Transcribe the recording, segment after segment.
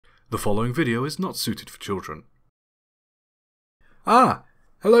The following video is not suited for children. Ah,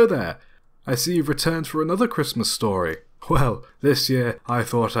 hello there. I see you've returned for another Christmas story. Well, this year I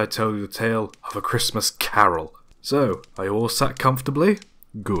thought I'd tell you the tale of a Christmas carol. So, are you all sat comfortably?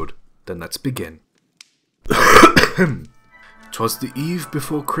 Good. Then let's begin. 'Twas the eve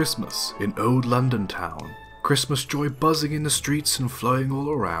before Christmas in old London town. Christmas joy buzzing in the streets and flowing all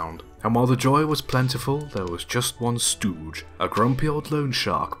around. And while the joy was plentiful, there was just one stooge, a grumpy old loan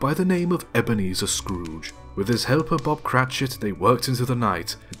shark by the name of Ebenezer Scrooge. With his helper Bob Cratchit, they worked into the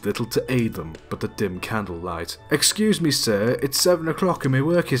night, with little to aid them but the dim candlelight. "Excuse me, sir, it's 7 o'clock and my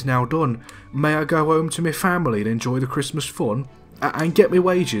work is now done. May I go home to my family and enjoy the Christmas fun? And get me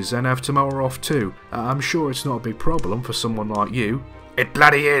wages and have tomorrow off too. I'm sure it's not a big problem for someone like you." "It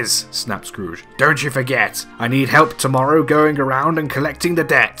bloody is," snapped Scrooge. "Don't you forget, I need help tomorrow going around and collecting the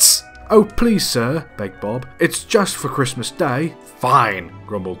debts." "Oh, please, sir," begged Bob. "It's just for Christmas Day." "Fine,"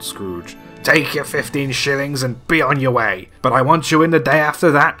 grumbled Scrooge. "Take your 15 shillings and be on your way. But I want you in the day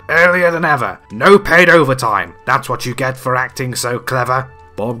after that, earlier than ever. No paid overtime. That's what you get for acting so clever."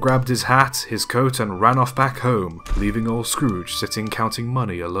 Bob grabbed his hat, his coat, and ran off back home, leaving old Scrooge sitting counting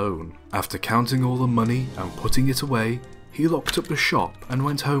money alone. After counting all the money and putting it away, he locked up the shop and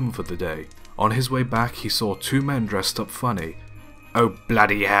went home for the day. On his way back, he saw two men dressed up funny. "Oh,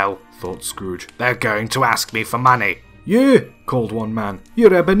 bloody hell," thought Scrooge. "They're going to ask me for money." "You," called one man.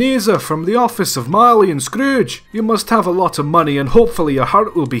 "You're Ebenezer from the office of Marley and Scrooge. You must have a lot of money and hopefully your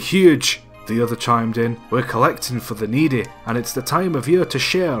heart will be huge." The other chimed in. "We're collecting for the needy, and it's the time of year to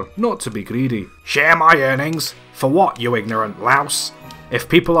share, not to be greedy." "Share my earnings? For what, you ignorant louse? If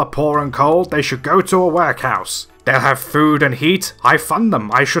people are poor and cold, they should go to a workhouse. They'll have food and heat. I fund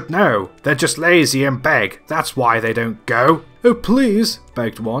them, I should know. They're just lazy and beg. That's why they don't go." "Oh, please,"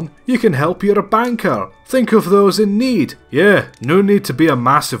 begged one. "You can help, you're a banker. Think of those in need." "Yeah, no need to be a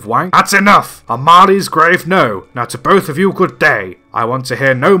massive wank." "That's enough! On Marley's grave, no. Now to both of you, good day. I want to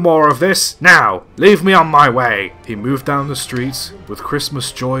hear no more of this. Now, leave me on my way." He moved down the streets, with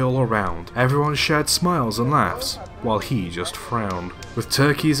Christmas joy all around. Everyone shared smiles and laughs, while he just frowned. With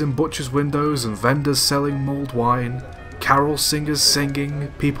turkeys in butchers' windows and vendors selling mulled wine, carol singers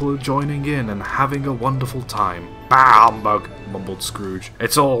singing, people joining in and having a wonderful time. "Bah humbug," mumbled Scrooge.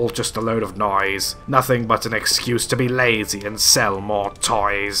 "It's all just a load of noise. Nothing but an excuse to be lazy and sell more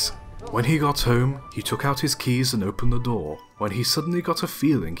toys." When he got home, he took out his keys and opened the door, when he suddenly got a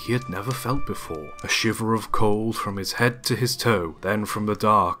feeling he had never felt before. A shiver of cold from his head to his toe. Then from the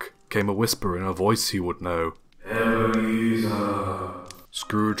dark came a whisper in a voice he would know. "Ebenezer."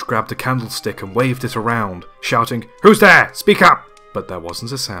 Scrooge grabbed a candlestick and waved it around, shouting, "Who's there? Speak up!" But there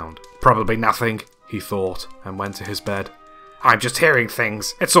wasn't a sound. "Probably nothing," he thought, and went to his bed. "I'm just hearing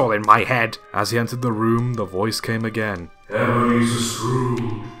things. It's all in my head." As he entered the room, the voice came again. "Ebenezer Scrooge."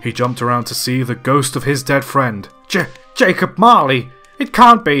 He jumped around to see the ghost of his dead friend. Jacob Marley! It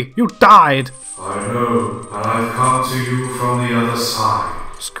can't be! You died!" "I know, and I've come to you from the other side."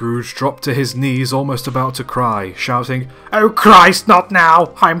 Scrooge dropped to his knees, almost about to cry, shouting, "Oh Christ, not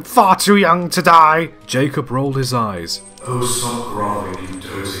now! I'm far too young to die!" Jacob rolled his eyes. "Oh, stop groveling, you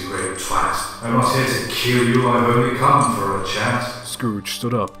dirty great twat. I'm not here to kill you, I've only come for a chat." Scrooge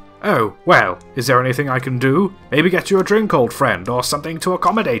stood up. "Oh, well, is there anything I can do? Maybe get you a drink, old friend, or something to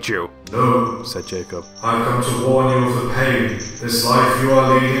accommodate you?" "No," said Jacob. "I've come to warn you of the pain. This life you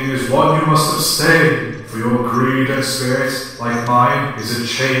are leading is one you must abstain. For your greed and spirit, like mine, is a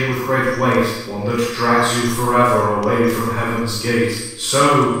chain with great weight, one that drags you forever away from heaven's gate.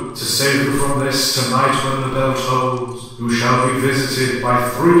 So, to save you from this, tonight when the bell tolls, you shall be visited by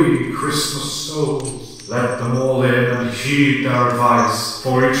 3 Christmas souls. Let them all in and heed their advice,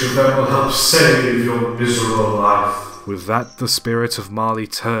 for each of them will help save your miserable life." With that, the spirit of Marley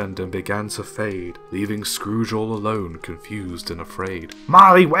turned and began to fade, leaving Scrooge all alone, confused and afraid.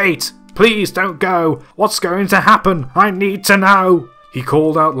 "Marley, wait! Please don't go! What's going to happen? I need to know!" He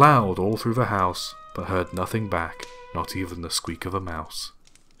called out loud all through the house, but heard nothing back, not even the squeak of a mouse.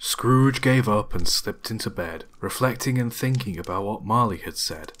 Scrooge gave up and slipped into bed, reflecting and thinking about what Marley had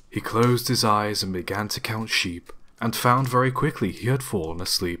said. He closed his eyes and began to count sheep, and found very quickly he had fallen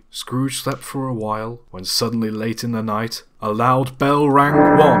asleep. Scrooge slept for a while, when suddenly late in the night, a loud bell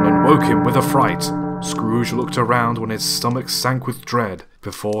rang 1 and woke him with a fright. Scrooge looked around when his stomach sank with dread.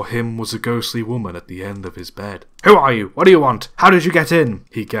 Before him was a ghostly woman at the end of his bed. "Who are you? What do you want? How did you get in?"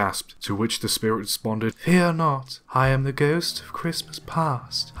 he gasped, to which the spirit responded, "Fear not, I am the ghost of Christmas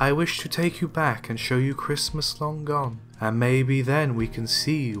past. I wish to take you back and show you Christmas long gone, and maybe then we can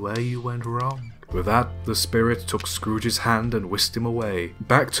see where you went wrong." With that, the spirit took Scrooge's hand and whisked him away,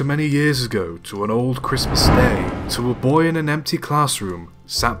 back to many years ago, to an old Christmas day, to a boy in an empty classroom,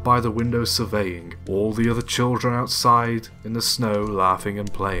 sat by the window surveying all the other children outside in the snow laughing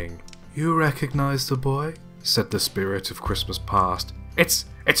and playing. "You recognize the boy?" said the spirit of Christmas past.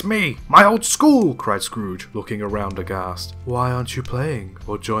 It's me, my old school!" cried Scrooge, looking around aghast. "Why aren't you playing,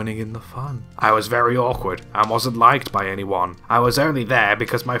 or joining in the fun?" "I was very awkward, and wasn't liked by anyone. I was only there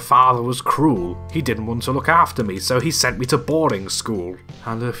because my father was cruel. He didn't want to look after me, so he sent me to boarding school."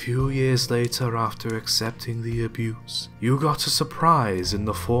 "And a few years later, after accepting the abuse, you got a surprise in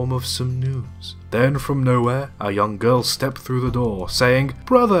the form of some news." Then from nowhere, a young girl stepped through the door, saying,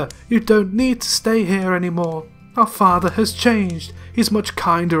 "Brother, you don't need to stay here anymore. Our father has changed. He's much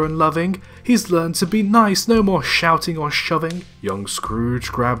kinder and loving. He's learned to be nice, no more shouting or shoving." Young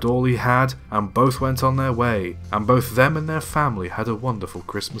Scrooge grabbed all he had, and both went on their way, and both them and their family had a wonderful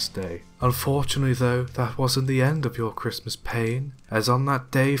Christmas day. Unfortunately though, that wasn't the end of your Christmas pain, as on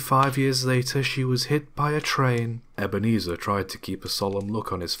that day 5 years later she was hit by a train. Ebenezer tried to keep a solemn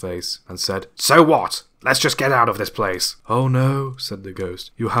look on his face, and said, "So what? Let's just get out of this place." "Oh no," said the ghost,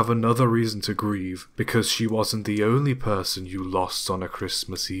 "you have another reason to grieve, because she wasn't the only person you lost on a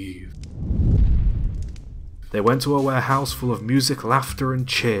Christmas Eve." They went to a warehouse full of music, laughter and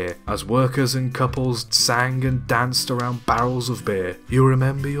cheer, as workers and couples sang and danced around barrels of beer. "You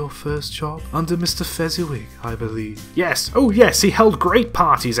remember your first job? Under Mr. Fezziwig, I believe." "Yes, oh yes, he held great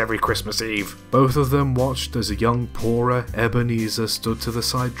parties every Christmas Eve." Both of them watched as a young poorer Ebenezer stood to the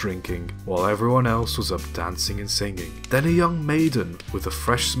side drinking, while everyone else was up dancing and singing. Then a young maiden, with a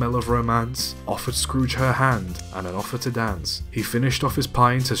fresh smell of romance, offered Scrooge her hand and an offer to dance. He finished off his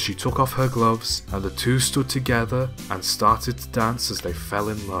pint as she took off her gloves, and the two stood together and started to dance as they fell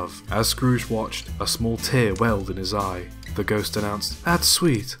in love. As Scrooge watched, a small tear welled in his eye. The ghost announced, "That's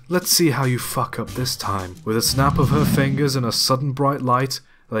sweet. Let's see how you fuck up this time." With a snap of her fingers and a sudden bright light,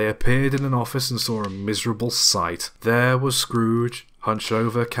 they appeared in an office and saw a miserable sight. There was Scrooge, hunched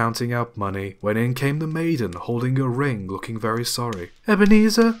over counting out money, when in came the maiden holding a ring, looking very sorry.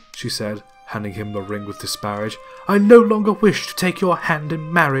 "Ebenezer," she said, handing him the ring with disparage, "I no longer wish to take your hand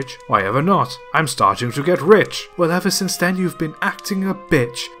in marriage." "Why ever not? I'm starting to get rich." "Well, ever since then you've been acting a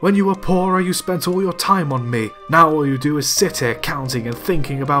bitch. When you were poorer you spent all your time on me. Now all you do is sit here counting and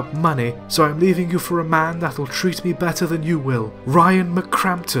thinking about money. So I'm leaving you for a man that'll treat me better than you will. Ryan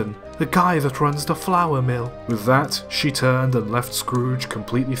McCrampton, the guy that runs the flour mill." With that, she turned and left Scrooge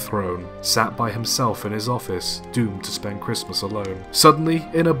completely thrown, sat by himself in his office, doomed to spend Christmas alone. Suddenly,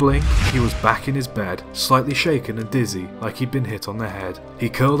 in a blink, he was back in his bed, slightly shaken and dizzy, like he'd been hit on the head. He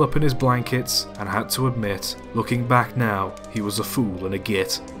curled up in his blankets, and had to admit, looking back now, he was a fool and a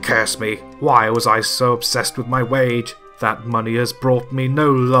git. Curse me, why was I so obsessed with my wage? That money has brought me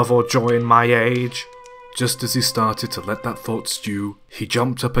no love or joy in my age. Just as he started to let that thought stew, he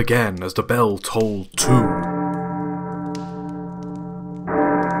jumped up again as the bell tolled 2.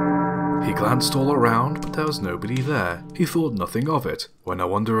 He glanced all around, but there was nobody there. He thought nothing of it, when a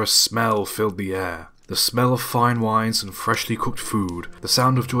wondrous smell filled the air. The smell of fine wines and freshly cooked food, the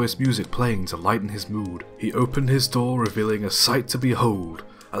sound of joyous music playing to lighten his mood. He opened his door, revealing a sight to behold.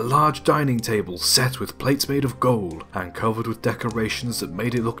 A large dining table set with plates made of gold and covered with decorations that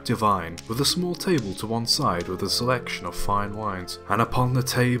made it look divine, with a small table to one side with a selection of fine wines. And upon the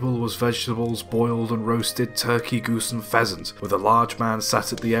table was vegetables, boiled and roasted, turkey, goose and pheasant, with a large man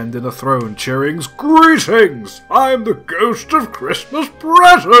sat at the end in a throne cheering, "Greetings! I'm the ghost of Christmas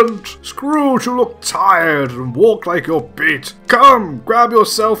present! Scrooge, you look tired and walk like you're beat. Come, grab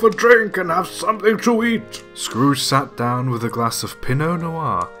yourself a drink and have something to eat." Scrooge sat down with a glass of Pinot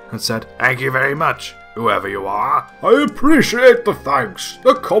Noir and said, "Thank you very much, whoever you are." "I appreciate the thanks.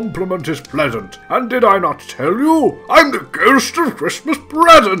 The compliment is pleasant. And did I not tell you? I'm the ghost of Christmas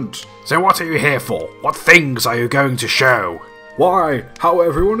present." "So what are you here for? What things are you going to show?" "Why, how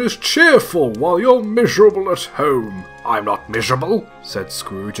everyone is cheerful while you're miserable at home." "I'm not miserable," said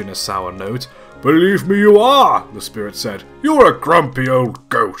Scrooge in a sour note. "Believe me you are," the spirit said. "You're a grumpy old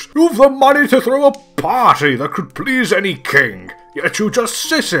goat. You've the money to throw a party that could please any king. Yet you just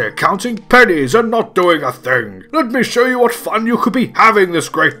sit here counting pennies and not doing a thing. Let me show you what fun you could be having this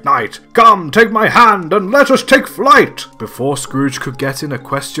great night. Come, take my hand and let us take flight." Before Scrooge could get in a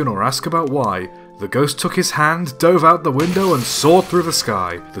question or ask about why, the ghost took his hand, dove out the window and soared through the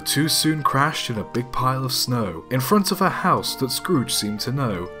sky. The two soon crashed in a big pile of snow, in front of a house that Scrooge seemed to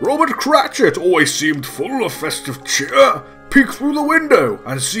know. "Robert Cratchit always seemed full of festive cheer. Peek through the window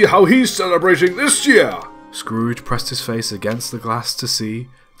and see how he's celebrating this year." Scrooge pressed his face against the glass to see.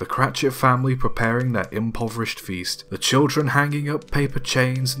 The Cratchit family preparing their impoverished feast, the children hanging up paper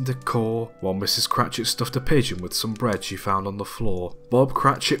chains and decor, while Mrs. Cratchit stuffed a pigeon with some bread she found on the floor, Bob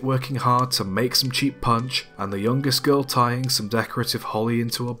Cratchit working hard to make some cheap punch, and the youngest girl tying some decorative holly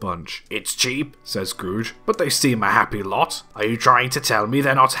into a bunch. "It's cheap," says Scrooge, "but they seem a happy lot. Are you trying to tell me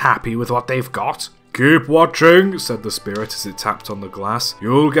they're not happy with what they've got?" "Keep watching," said the spirit as it tapped on the glass.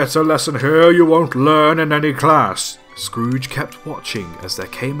 "You'll get a lesson here you won't learn in any class." Scrooge kept watching as there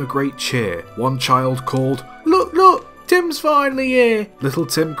came a great cheer. One child called, "Look, look! Tim's finally here!" Little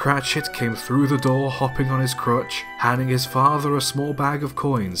Tim Cratchit came through the door hopping on his crutch, handing his father a small bag of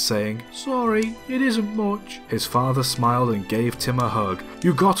coins, saying, "Sorry, it isn't much." His father smiled and gave Tim a hug.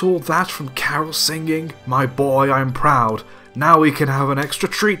 "You got all that from carol singing? My boy, I'm proud. Now we can have an extra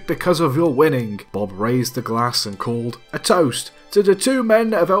treat because of your winning." Bob raised the glass and called, "A toast to the two men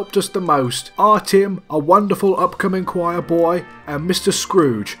that have helped us the most. Our Tim, a wonderful upcoming choir boy, and Mr.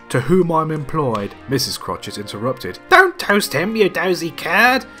 Scrooge, to whom I'm employed." Mrs. Cratchit interrupted. "Don't toast him, you dozy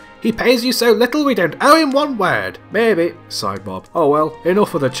cad. He pays you so little we don't owe him one word." "Maybe," sighed Bob. "Oh well,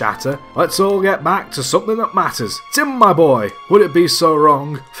 enough of the chatter. Let's all get back to something that matters. Tim, my boy, would it be so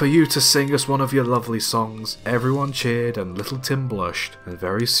wrong for you to sing us one of your lovely songs?" Everyone cheered and little Tim blushed, and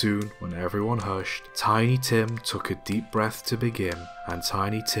very soon, when everyone hushed, Tiny Tim took a deep breath to begin, and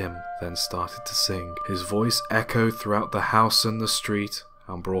Tiny Tim then started to sing. His voice echoed throughout the house and the street,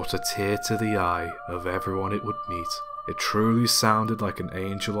 and brought a tear to the eye of everyone it would meet. It truly sounded like an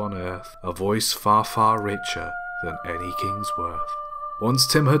angel on earth, a voice far, far richer than any king's worth. Once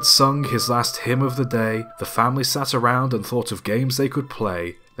Tim had sung his last hymn of the day, the family sat around and thought of games they could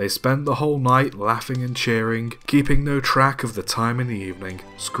play. They spent the whole night laughing and cheering, keeping no track of the time in the evening.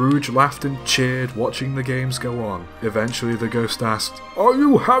 Scrooge laughed and cheered, watching the games go on. Eventually the ghost asked, "Are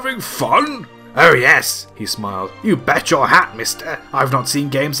you having fun?" "Oh yes," he smiled. "You bet your hat, mister. I've not seen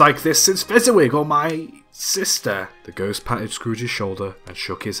games like this since Fezziwig or my sister." The ghost patted Scrooge's shoulder and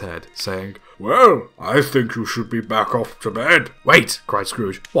shook his head, saying, "Well, I think you should be back off to bed." "Wait," cried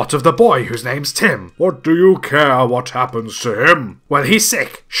Scrooge. "What of the boy whose name's Tim?" "What do you care what happens to him?" "Well, he's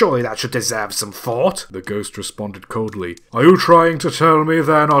sick. Surely that should deserve some thought." The ghost responded coldly, "Are you trying to tell me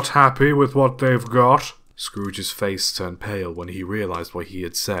they're not happy with what they've got?" Scrooge's face turned pale when he realised what he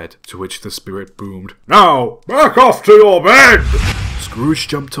had said, to which the spirit boomed, "Now, back off to your bed!" Scrooge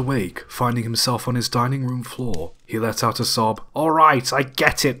jumped awake, finding himself on his dining room floor. He let out a sob. "All right, I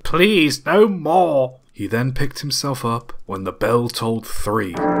get it. Please, no more." He then picked himself up when the bell tolled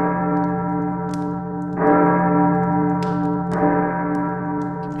 3.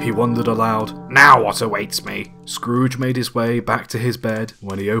 He wondered aloud, "Now what awaits me?" Scrooge made his way back to his bed.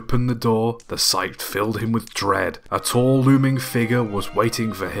 When he opened the door, the sight filled him with dread. A tall looming figure was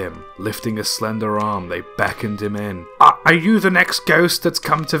waiting for him. Lifting a slender arm, they beckoned him in. Are you the next ghost that's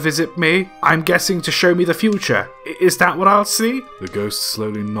come to visit me? I'm guessing to show me the future. Is that what I'll see?" The ghost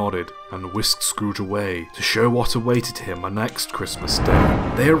slowly nodded and whisked Scrooge away to show what awaited him on next Christmas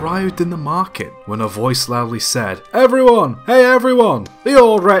Day. They arrived in the market when a voice loudly said, "Everyone! Hey everyone! The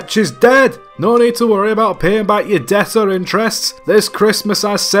old wretch is dead! No need to worry about paying back your debt or interests. This Christmas,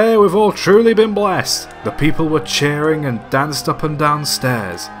 I say, we've all truly been blessed." The people were cheering and danced up and down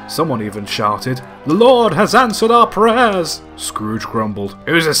stairs. Someone even shouted, "The Lord has answered our prayers." Scrooge grumbled,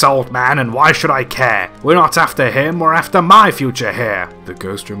 "Who's this old man and why should I care? We're not after him, we're after my future here." The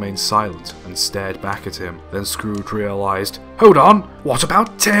ghost remained silent and stared back at him. Then Scrooge realised, "Hold on, what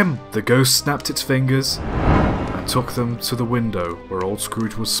about Tim?" The ghost snapped its fingers and took them to the window where old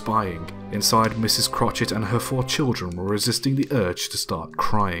Scrooge was spying. Inside, Mrs. Cratchit and her 4 children were resisting the urge to start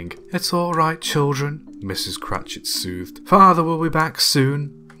crying. "It's all right, children," Mrs. Cratchit soothed. "Father will be back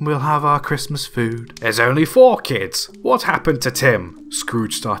soon. We'll have our Christmas food." "There's only 4 kids. What happened to Tim?"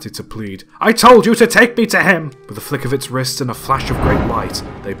 Scrooge started to plead. "I told you to take me to him!" With a flick of its wrist and a flash of great light,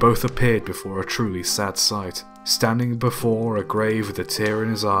 they both appeared before a truly sad sight. Standing before a grave with a tear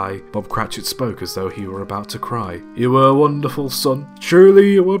in his eye, Bob Cratchit spoke as though he were about to cry. "You were wonderful, son.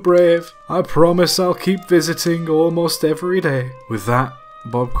 Truly you were brave. I promise I'll keep visiting almost every day." With that,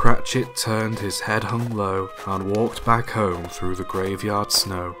 Bob Cratchit turned his head hung low and walked back home through the graveyard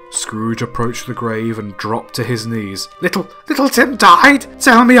snow. Scrooge approached the grave and dropped to his knees. Little Tim died?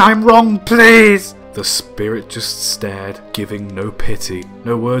 Tell me I'm wrong, please!" The spirit just stared, giving no pity.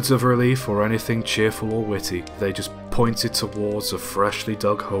 No words of relief or anything cheerful or witty. They just pointed towards a freshly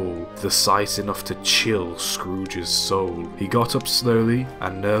dug hole, the sight enough to chill Scrooge's soul. He got up slowly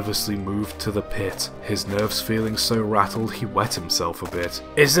and nervously moved to the pit. His nerves feeling so rattled he wet himself a bit.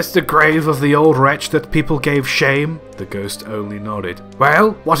 "Is this the grave of the old wretch that people gave shame?" The ghost only nodded.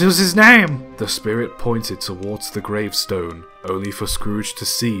 "Well, what was his name?" The spirit pointed towards the gravestone. only for Scrooge to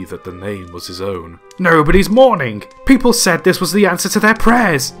see that the name was his own. Nobody's mourning! People said this was the answer to their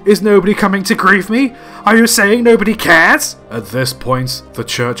prayers! Is nobody coming to grieve me? Are you saying nobody cares? At this point, the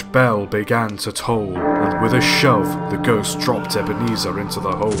church bell began to toll, and with a shove, the ghost dropped Ebenezer into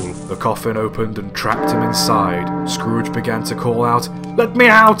the hole. The coffin opened and trapped him inside. Scrooge began to call out, "Let me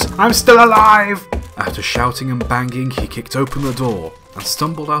out! I'm still alive!" After shouting and banging, he kicked open the door and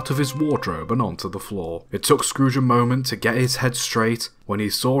stumbled out of his wardrobe and onto the floor. It took Scrooge a moment to get his head straight. When he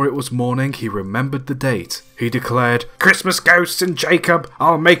saw it was morning, he remembered the date. He declared, "Christmas ghosts and Jacob,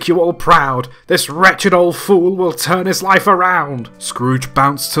 I'll make you all proud. This wretched old fool will turn his life around." Scrooge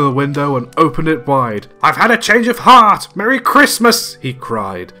bounced to the window and opened it wide. "I've had a change of heart! Merry Christmas!" he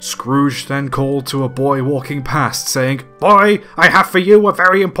cried. Scrooge then called to a boy walking past, saying, "Boy, I have for you a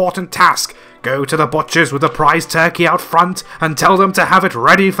very important task. Go to the butcher's with the prize turkey out front and tell them to have it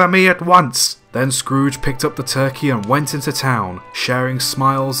ready for me at once." Then Scrooge picked up the turkey and went into town, sharing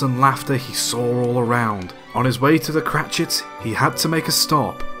smiles and laughter he saw all around. On his way to the Cratchits, he had to make a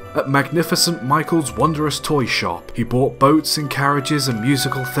stop at Magnificent Michael's Wondrous Toy Shop. He bought boats and carriages and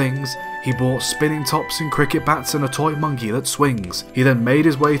musical things. He bought spinning tops and cricket bats and a toy monkey that swings. He then made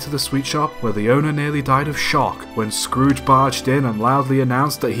his way to the sweet shop where the owner nearly died of shock when Scrooge barged in and loudly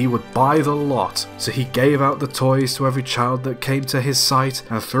announced that he would buy the lot. So he gave out the toys to every child that came to his sight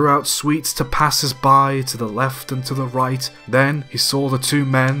and threw out sweets to passers-by to the left and to the right. Then he saw the two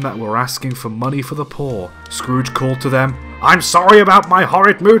men that were asking for money for the poor. Scrooge called to them, "I'm sorry about my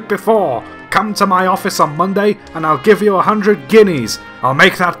horrid mood before. Come to my office on Monday and I'll give you 100 guineas. I'll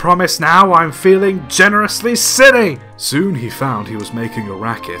make that promise now. I'm feeling generously silly." Soon he found he was making a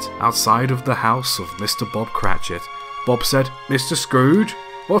racket outside of the house of Mr. Bob Cratchit. Bob said, "Mr. Scrooge,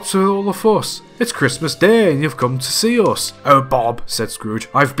 what's with all the fuss? It's Christmas Day and you've come to see us." "Oh, Bob," said Scrooge,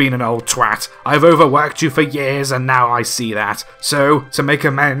 "I've been an old twat. I've overworked you for years and now I see that. So, to make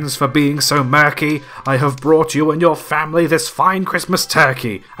amends for being so murky, I have brought you and your family this fine Christmas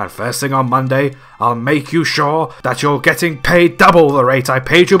turkey. And first thing on Monday, I'll make you sure that you're getting paid double the rate I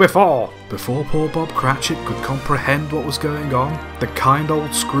paid you before." Before poor Bob Cratchit could comprehend what was going on, the kind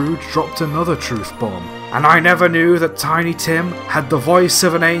old Scrooge dropped another truth bomb. "And I never knew that Tiny Tim had the voice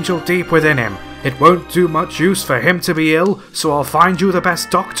of an angel deep within him. It won't do much use for him to be ill, so I'll find you the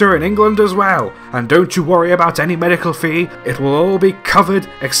best doctor in England as well. And don't you worry about any medical fee, it will all be covered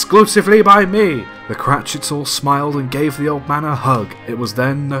exclusively by me." The Cratchits all smiled and gave the old man a hug. It was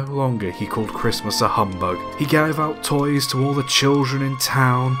then no longer he called Christmas a humbug. He gave out toys to all the children in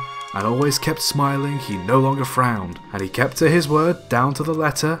town, and always kept smiling. He no longer frowned, and he kept to his word down to the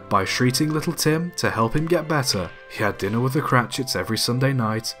letter by treating little Tim to help him get better. He had dinner with the Cratchits every Sunday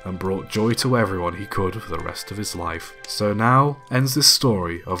night and brought joy to everyone he could for the rest of his life. So now ends this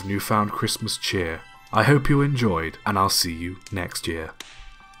story of newfound Christmas cheer. I hope you enjoyed, and I'll see you next year.